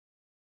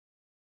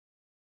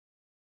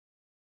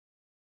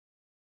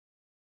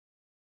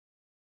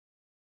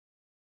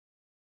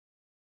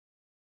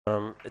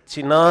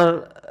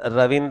Chinar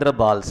Ravindra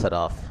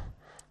Balsaraf,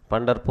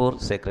 Pandharpur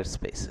Sacred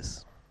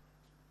Spaces.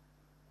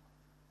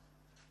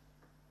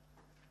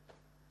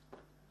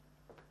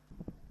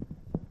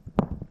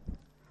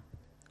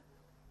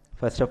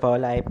 First of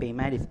all, I pay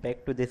my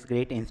respect to this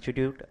great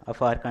institute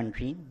of our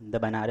country, the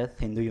Banaras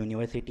Hindu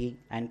University,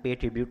 and pay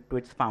tribute to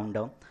its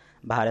founder,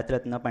 Bharat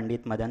Ratna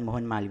Pandit Madan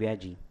Mohan Malviya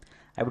ji.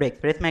 I would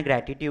express my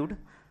gratitude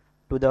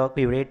to the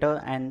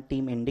curator and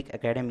Team Indic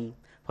Academy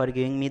for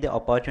giving me the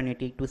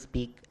opportunity to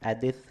speak at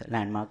this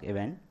landmark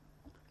event.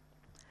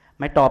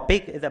 My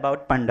topic is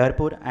about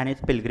Pandharpur and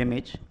its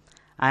pilgrimage.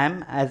 I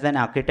am, as an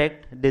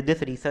architect, did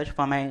this research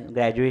for my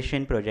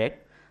graduation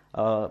project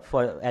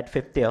at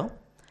 5th year,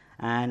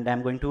 and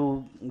I'm going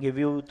to give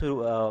you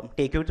through,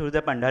 take you through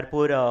the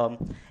Pandharpur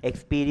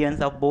experience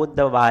of both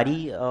the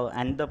Wari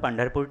and the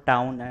Pandharpur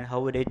town and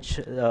how rich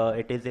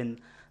it is in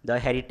the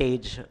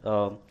heritage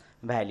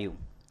value.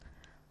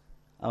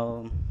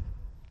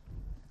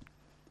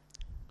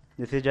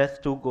 This is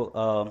just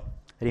to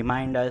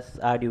remind us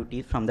our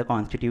duties from the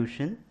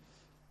Constitution.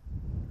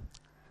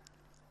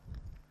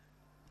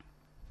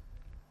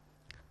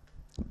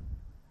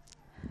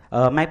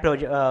 My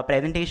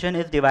presentation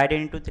is divided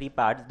into three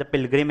parts: the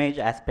pilgrimage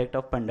aspect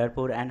of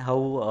Pandharpur and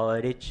how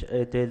rich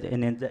it is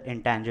in its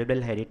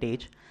intangible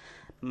heritage.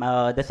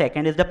 The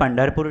second is the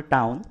Pandharpur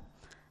town,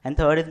 and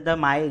third is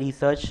my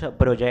research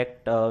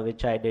project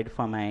which I did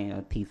for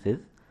my thesis.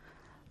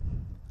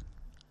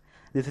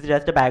 This is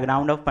just the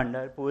background of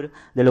Pandharpur,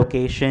 the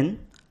location.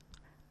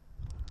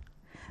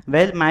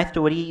 Well, my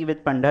story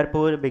with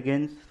Pandharpur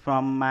begins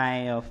from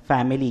my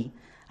family.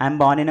 I'm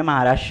born in a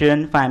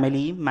Maharashtrian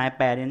family. My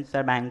parents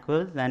are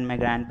bankers and my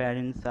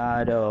grandparents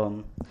are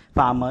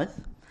farmers.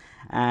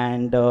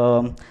 And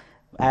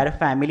our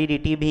family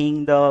deity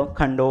being the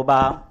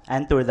Khandoba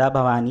and Turza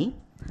Bhavani.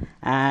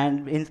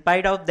 And in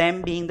spite of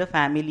them being the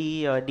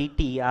family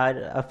deity,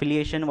 our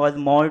affiliation was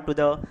more to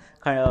the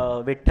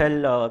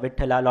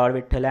Vithala, Lord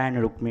Vithala and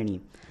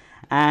Rukmini.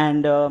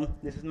 And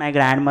this is my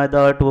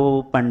grandmother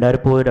to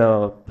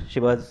Pandharpur. She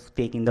was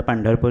taking the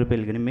Pandharpur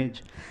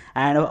pilgrimage.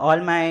 And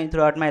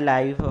throughout my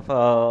life,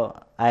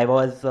 I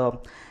was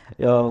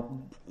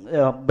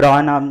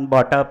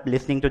brought up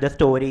listening to the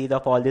stories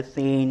of all the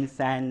saints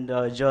and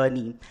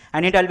journey.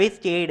 And it always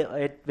stayed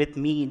with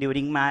me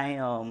during my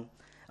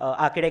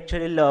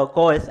architectural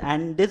course.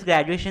 And this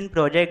graduation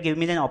project gave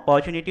me an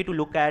opportunity to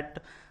look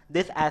at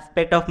this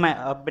aspect of my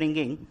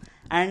upbringing.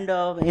 And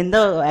in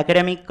the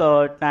academic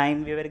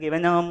time, we were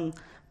given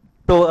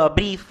a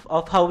brief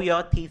of how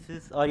your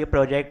thesis or your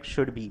project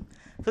should be.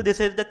 So this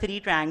is the three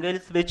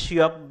triangles which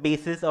your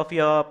basis of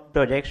your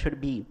project should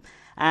be.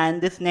 And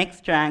this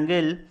next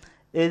triangle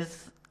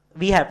is,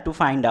 we have to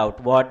find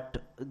out what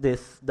the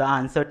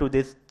answer to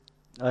this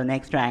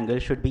next triangle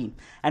should be.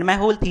 And my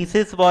whole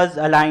thesis was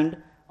aligned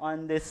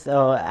on this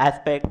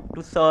aspect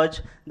to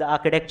search the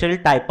architectural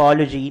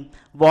typology.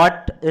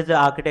 What is the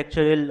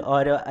architectural,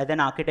 or as an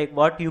architect,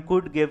 what you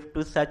could give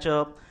to such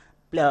a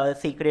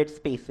sacred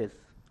spaces.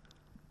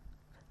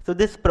 So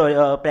this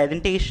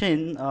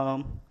presentation,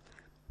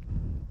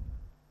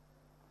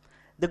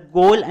 the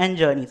goal and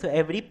journey. So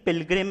every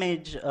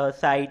pilgrimage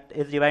site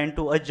is divided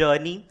into a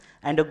journey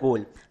and a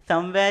goal.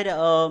 Somewhere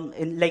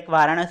in like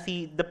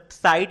Varanasi, the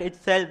site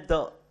itself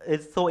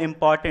is so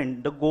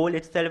important. The goal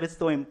itself is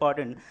so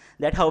important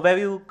that however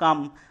you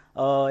come,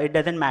 it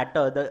doesn't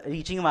matter.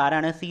 Reaching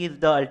Varanasi is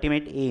the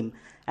ultimate aim.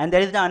 And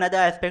there is another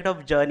aspect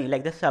of journey,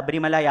 like the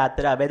Sabrimala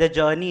Yatra, where the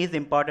journey is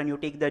important, you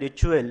take the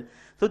ritual.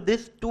 So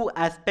these two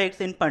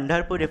aspects in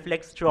Pandharpur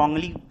reflect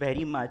strongly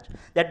very much,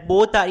 that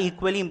both are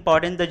equally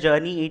important, the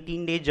journey,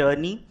 18-day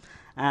journey.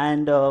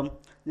 And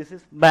this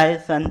is by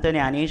Sant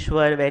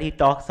Jnaneshwar, where he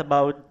talks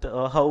about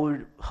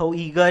how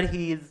eager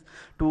he is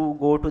to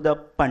go to the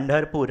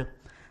Pandharpur.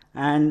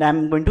 And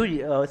I'm going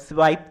to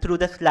swipe through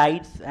the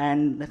slides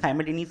and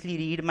simultaneously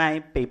read my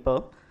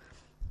paper.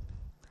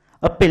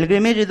 A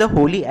pilgrimage is a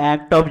holy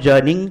act of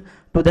journeying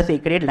to the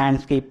sacred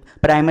landscape,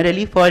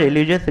 primarily for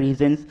religious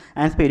reasons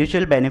and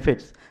spiritual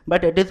benefits,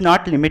 but it is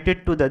not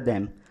limited to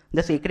them.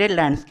 The sacred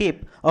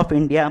landscape of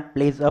India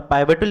plays a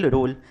pivotal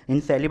role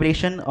in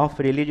celebration of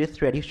religious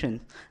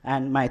traditions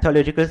and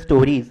mythological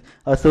stories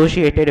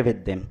associated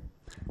with them.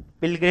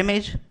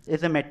 Pilgrimage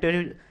is a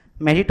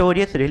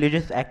meritorious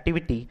religious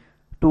activity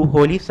to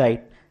holy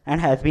site and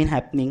has been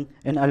happening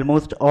in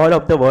almost all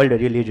of the world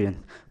religions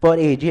for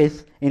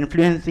ages,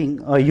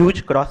 influencing a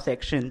huge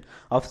cross-section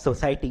of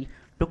society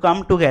to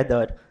come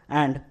together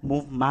and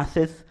move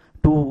masses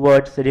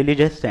towards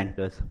religious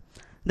centers.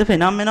 The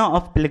phenomena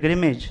of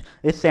pilgrimage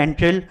is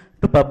central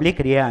to public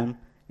realm.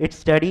 Its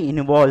study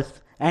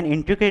involves an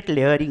intricate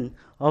layering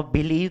of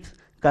beliefs,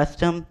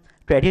 custom,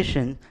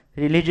 tradition,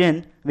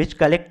 religion, which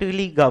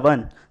collectively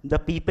govern the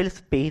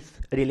people-space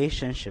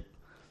relationship.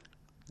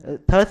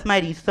 Thus, my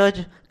research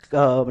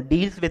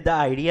deals with the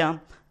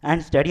idea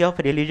and study of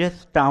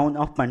religious town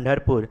of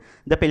Pandharpur,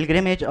 the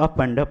pilgrimage of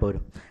Pandharpur.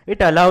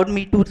 It allowed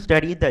me to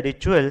study the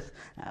rituals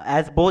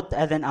as both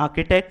as an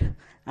architect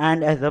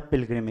and as a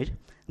pilgrimage.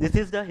 This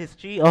is the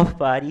history of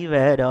Wari,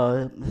 where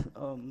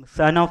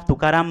son of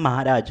Tukaram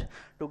Maharaj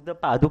took the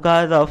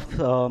padukas of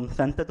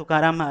Sant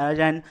Tukaram Maharaj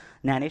and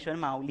Jnaneshwar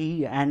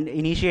Mauli and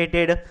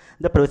initiated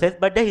the process.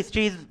 But the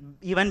history is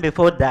even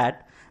before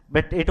that.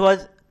 But it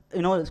was,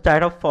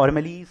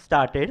 formally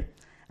started.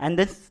 And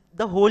this,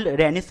 the whole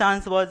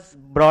renaissance was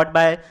brought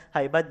by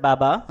Haibat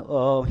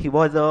Baba. He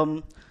was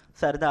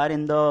Sardar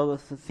in the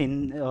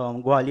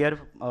Gwalior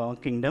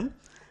kingdom.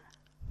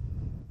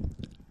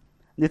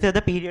 This is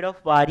the period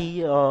of Wari,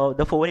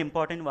 the 4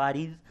 important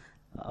Waris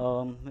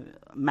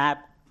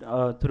mapped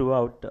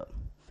throughout.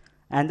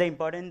 And the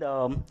important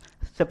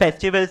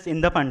festivals in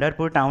the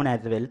Pandharpur town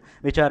as well,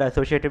 which are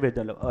associated with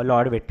the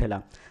Lord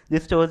Vithala.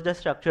 This shows the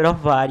structure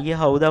of Wari,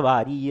 how the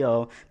Wari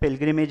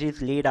pilgrimage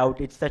is laid out.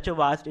 It's such a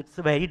vast, it's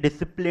a very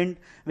disciplined,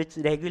 with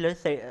regular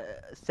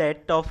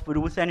set of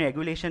rules and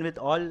regulation with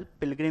all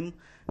pilgrims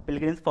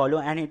follow.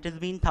 And it has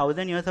been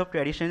 1,000 years of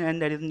tradition,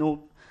 and there is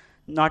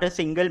not a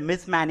single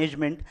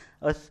mismanagement,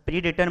 a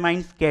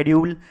predetermined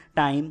schedule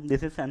time.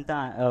 This is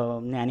Santa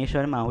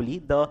Jnaneshwar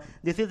Mauli.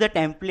 This is the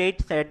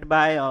template set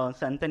by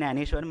Santa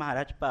Jnaneshwar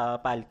Maharaj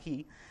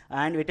Palki,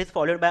 and it is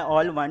followed by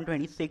all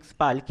 126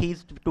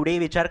 Palkis today,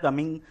 which are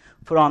coming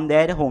from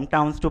their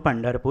hometowns to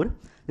Pandharpur.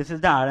 This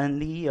is the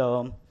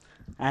Arandi,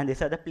 and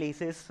these are the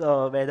places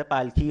where the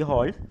Palki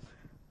halt.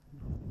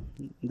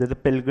 There's the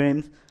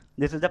pilgrims.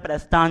 This is the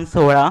Prasthan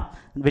Sohra,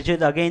 which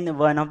is again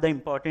one of the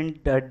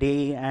important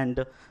day,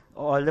 and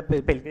all the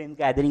pilgrims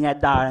gathering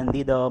at the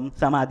Arandi, the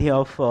Samadhi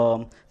of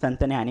Sant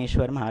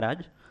Jnaneshwar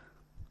Maharaj.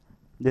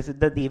 This is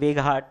the Dive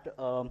Ghat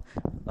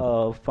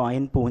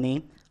in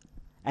Pune.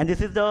 And this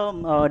is the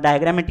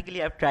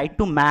diagrammatically I've tried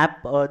to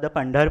map the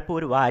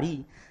Pandharpur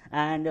Wari,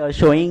 and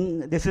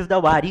showing this is the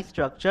Wari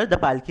structure, the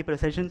Palki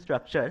procession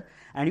structure,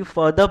 and you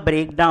further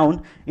break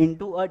down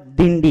into a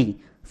dindi.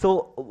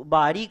 So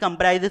Wari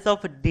comprises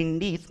of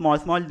dindi, small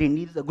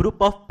dindis, a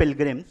group of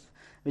pilgrims,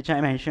 which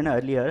I mentioned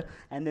earlier,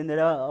 and then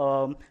there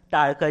are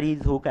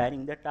tarkaris who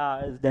carrying the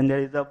tars, then there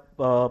is a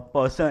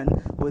person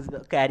who is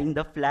carrying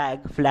the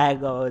flag,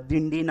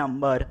 dindi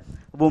number,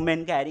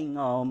 women carrying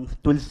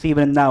Tulsi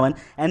Vrindavan,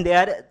 and they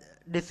are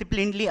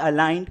disciplinedly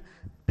aligned,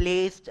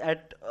 placed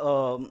at,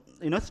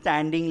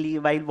 standingly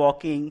while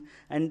walking,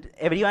 and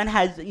everyone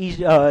has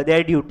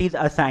their duties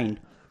assigned.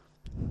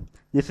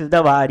 This is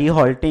the Wari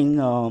halting,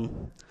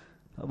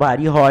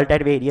 Wari halt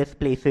at various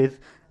places,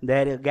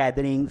 their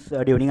gatherings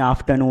during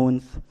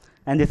afternoons.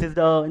 And this is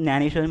the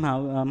Jnaneshwar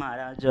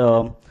Maharaj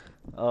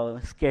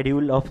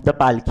schedule of the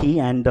Palki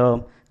and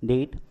the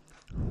date.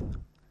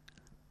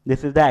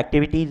 This is the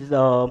activities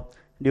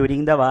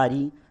during the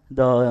Wari,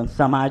 the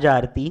Samaj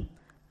Arti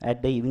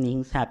at the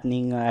evenings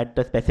happening at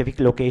a specific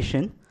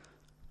location.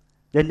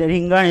 Then the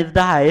Ringan is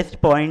the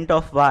highest point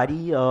of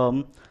Wari,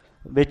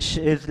 which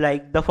is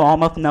like the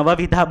form of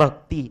Navavidha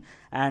Bhakti,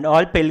 and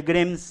all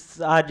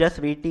pilgrims are just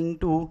waiting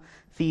to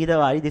see the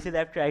Wari. This is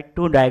I've tried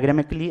to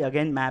diagrammatically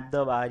again map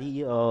the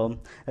Wari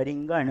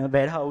Ringan,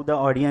 where how the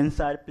audience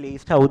are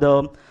placed, how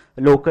the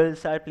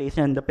locals are placed,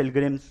 and the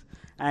pilgrims.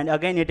 And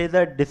again, it is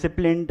a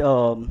disciplined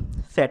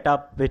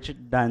setup which is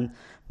done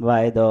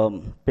by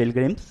the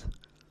pilgrims.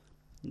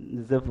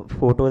 This is a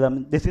photo.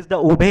 This is the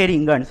Ubhe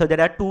Ringan. So there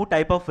are 2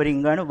 types of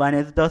Ringan. One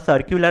is the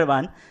circular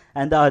one,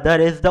 and the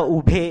other is the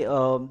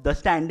Ubhe, the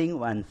standing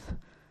ones.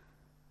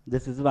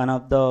 This is one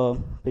of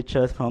the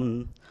pictures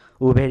from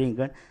Ubhe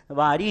Ringan.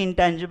 Wari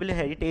intangible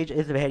heritage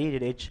is very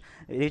rich.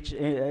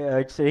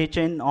 It's rich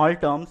in all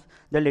terms.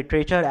 The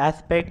literature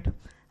aspect,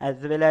 as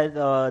well as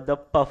the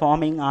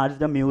performing arts,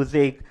 the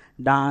music,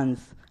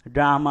 dance,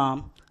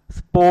 drama,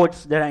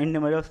 sports. There are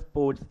innumerable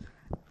sports.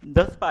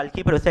 The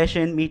Palki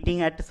procession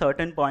meeting at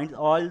certain points.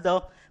 All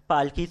the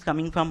Palkis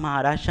coming from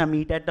Maharashtra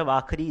meet at the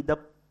Vakhri, the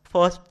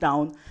first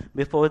town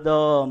before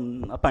the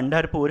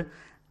Pandharpur.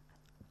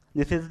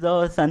 This is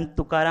the Sant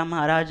Tukaram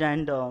Maharaj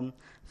and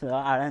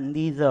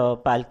Arandi's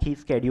Palki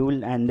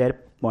schedule and their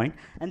point.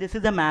 And this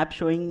is the map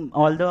showing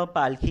all the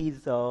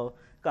Palkis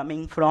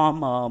coming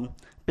from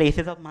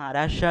places of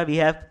Maharashtra. We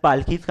have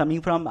Palkis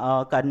coming from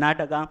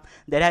Karnataka.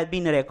 There has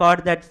been a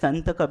record that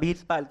Sant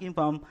Kabir's Palki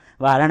from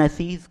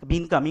Varanasi has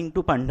been coming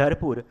to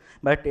Pandharpur,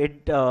 but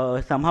it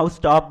somehow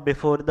stopped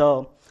before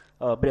the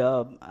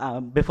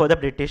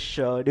British,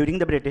 during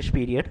the British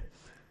period.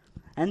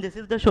 And this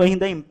is the showing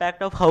the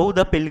impact of how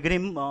the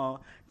pilgrim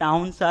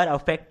towns are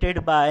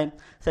affected by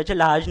such a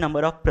large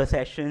number of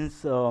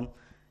processions in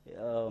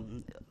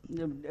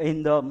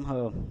the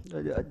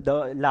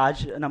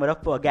large number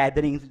of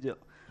gatherings.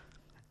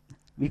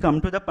 We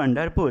come to the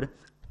Pandharpur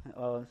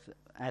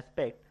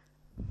aspect.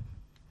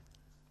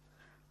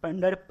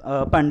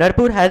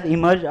 Pandharpur has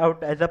emerged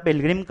out as a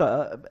pilgrim,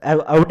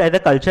 out as a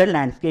cultural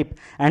landscape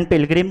and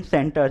pilgrim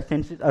center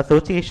since its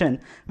association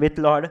with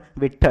Lord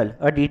Vitthal,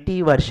 a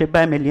deity worshipped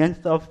by millions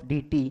of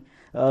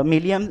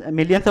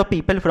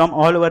people from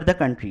all over the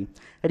country.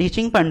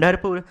 Reaching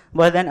Pandharpur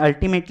was an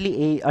ultimate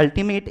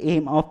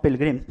aim of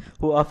pilgrims,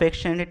 who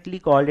affectionately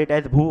called it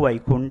as Bhu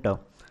Vaikunta.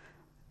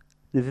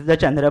 This is the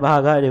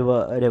Chandrabhaga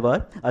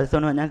river, also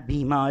known as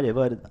Bhima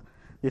river.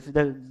 This is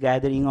the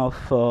gathering of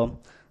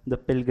the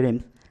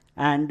pilgrims.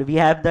 And we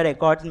have the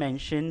records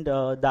mentioned,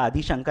 the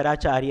Adi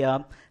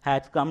Shankaracharya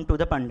has come to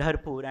the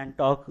Pandharpur and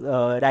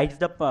writes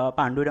the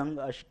Pandurang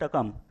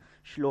Ashtakam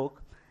shlok.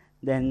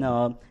 Then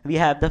we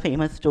have the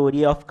famous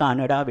story of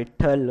Kannada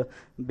Vitthal,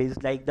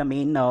 based like the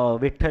main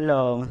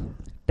Vitthal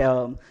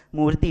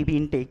Murti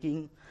being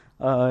taking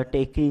to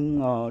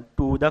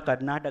the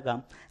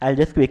Karnataka. I'll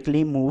just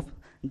quickly move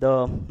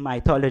the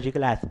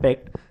mythological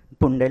aspect.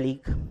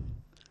 Pundalik,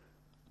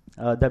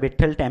 the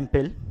Vitthal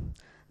temple.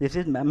 This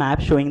is a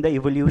map showing the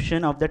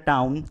evolution of the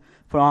town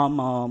from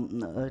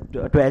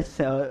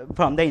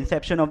from the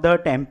inception of the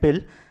temple.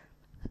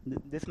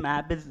 This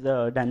map is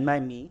done by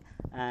me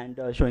and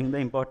showing the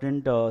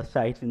important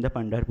sites in the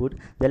Pandharpur.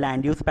 The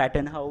land use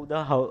pattern, how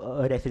the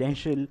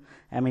residential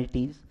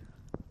amenities.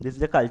 This is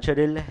the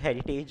cultural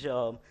heritage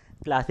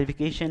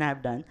classification I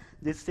have done.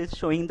 This is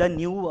showing the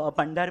new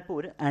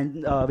Pandharpur,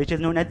 and which is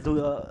known as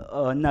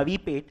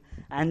Navi Pet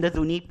and the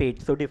Zuni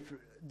Pet. So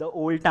the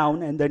old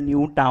town and the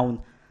new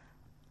town.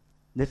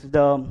 This is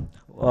the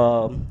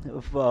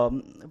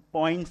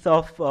points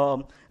of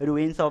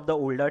ruins of the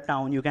older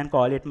town. You can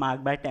call it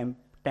marked by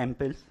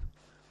temples.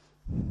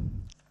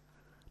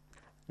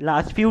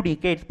 Last few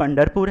decades,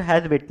 Pandharpur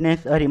has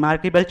witnessed a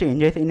remarkable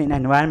changes in an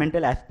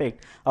environmental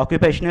aspect,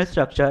 occupational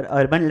structure,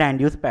 urban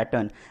land use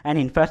pattern, and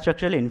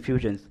infrastructural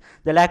infusions.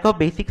 The lack of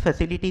basic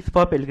facilities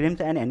for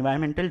pilgrims and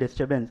environmental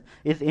disturbance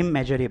is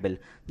immeasurable.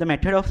 The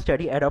method of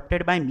study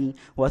adopted by me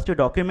was to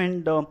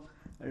document the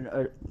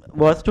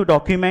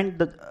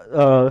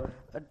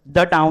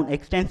town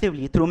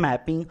extensively through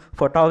mapping,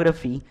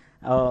 photography,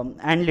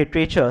 and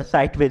literature,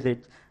 site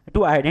visits,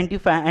 to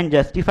identify and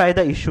justify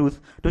the issues,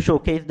 to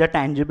showcase the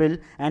tangible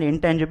and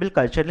intangible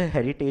cultural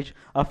heritage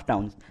of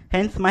towns.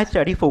 Hence, my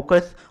study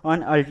focused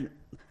on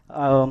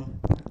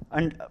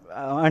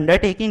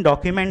undertaking,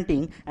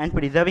 documenting, and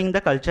preserving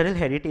the cultural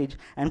heritage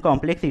and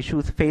complex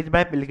issues faced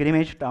by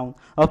pilgrimage town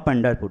of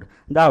Pandharpur.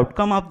 The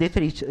outcome of this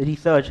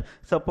research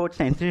supports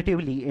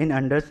sensitively in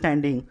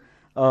understanding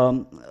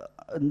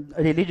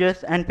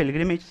religious and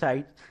pilgrimage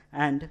sites,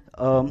 and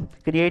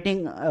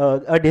creating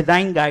a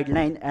design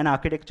guideline and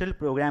architectural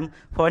program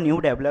for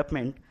new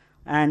development.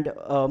 And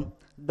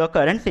the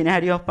current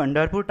scenario of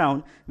Pandharpur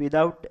town,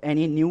 without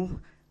any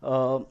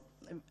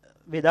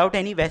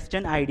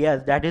Western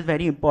ideas, that is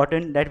very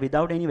important, that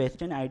without any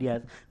Western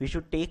ideas, we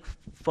should take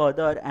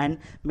further and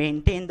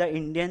maintain the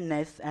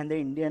Indianness and the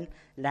Indian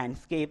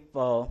landscape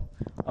of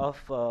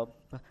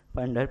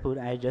Pandharpur.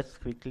 I just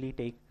quickly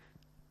take.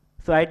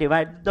 So I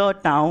divide the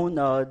town,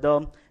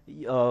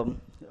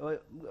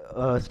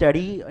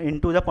 study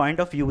into the point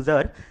of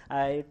user.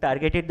 I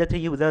targeted the three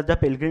users, the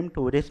pilgrim,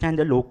 tourist, and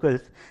the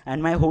locals.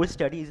 And my whole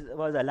studies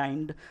was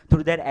aligned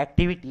through their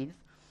activities.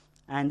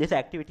 And this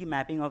activity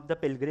mapping of the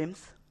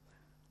pilgrims,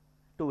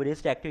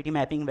 tourist activity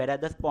mapping, where are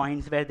the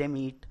points where they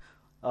meet.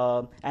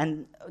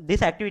 And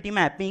this activity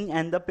mapping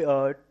and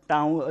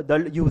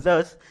the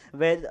users,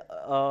 where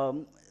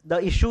the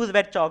issues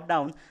were chalked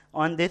down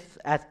on this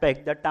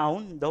aspect, the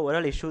town, the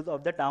overall issues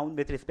of the town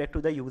with respect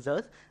to the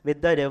users, with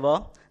the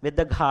river, with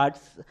the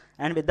ghats,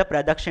 and with the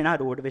Pradakshina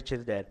road which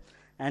is there.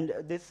 And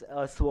this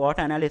SWOT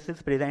analysis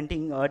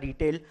presenting a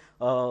detailed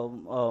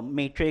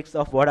matrix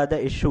of what are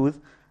the issues,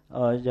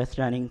 just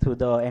running through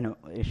the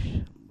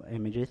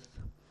images.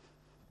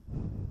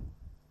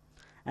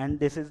 And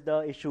this is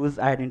the issues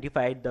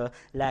identified: the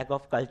lack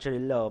of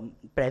cultural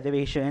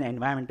preservation,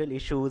 environmental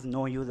issues,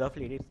 no use of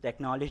latest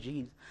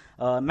technologies,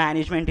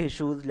 management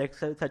issues, like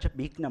such a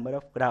big number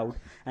of crowd,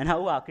 and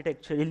how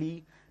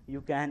architecturally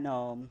you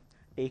can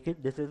take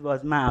it. This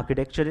was my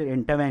architectural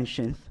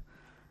interventions,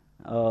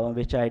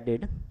 which I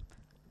did.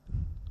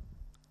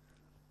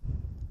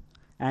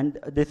 And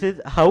this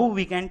is how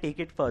we can take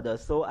it further.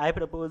 So I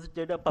proposed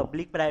a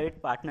public-private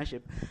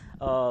partnership.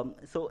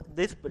 So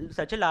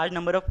such a large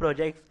number of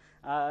projects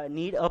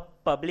need a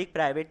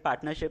public-private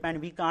partnership,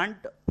 and we can't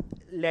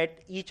let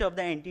each of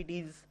the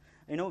entities,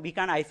 we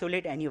can't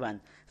isolate anyone.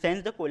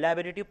 Since the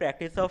collaborative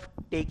practice of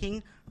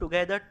taking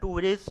together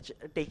tourists,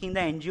 taking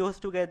the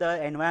NGOs together,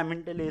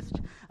 environmentalists,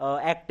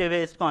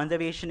 activists,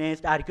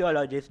 conservationists,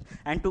 archaeologists,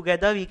 and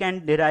together we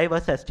can derive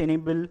a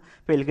sustainable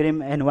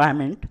pilgrim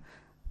environment.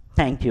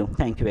 Thank you.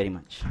 Thank you very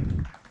much.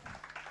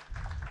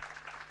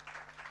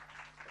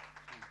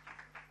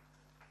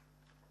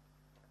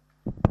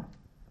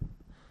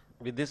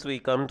 With this, we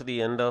come to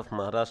the end of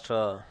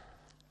Maharashtra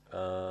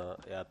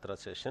Yatra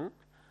session,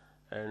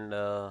 and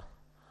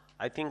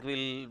I think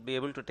we'll be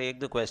able to take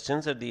the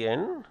questions at the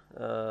end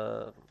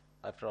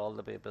after all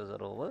the papers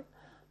are over.